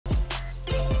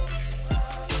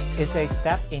Is a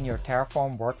step in your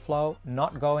Terraform workflow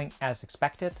not going as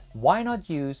expected? Why not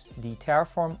use the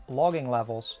Terraform logging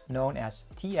levels known as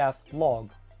TF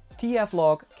log? TF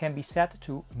log can be set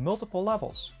to multiple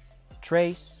levels: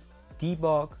 trace,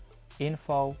 debug,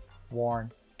 info,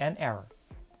 warn, and error.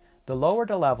 The lower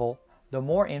the level, the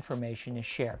more information is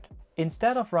shared.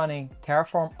 Instead of running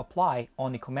Terraform apply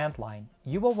on the command line,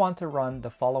 you will want to run the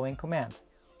following command: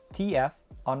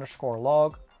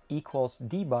 tf_log equals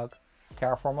debug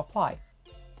Terraform apply.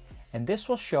 And this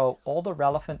will show all the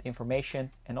relevant information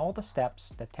and all the steps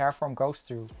that Terraform goes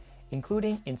through,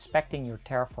 including inspecting your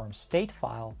Terraform state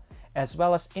file, as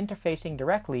well as interfacing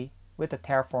directly with the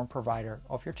Terraform provider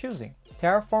of your choosing.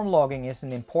 Terraform logging is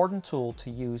an important tool to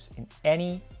use in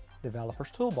any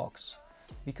developer's toolbox,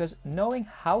 because knowing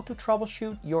how to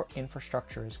troubleshoot your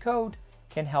infrastructure as code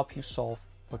can help you solve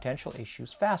potential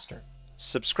issues faster.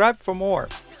 Subscribe for more.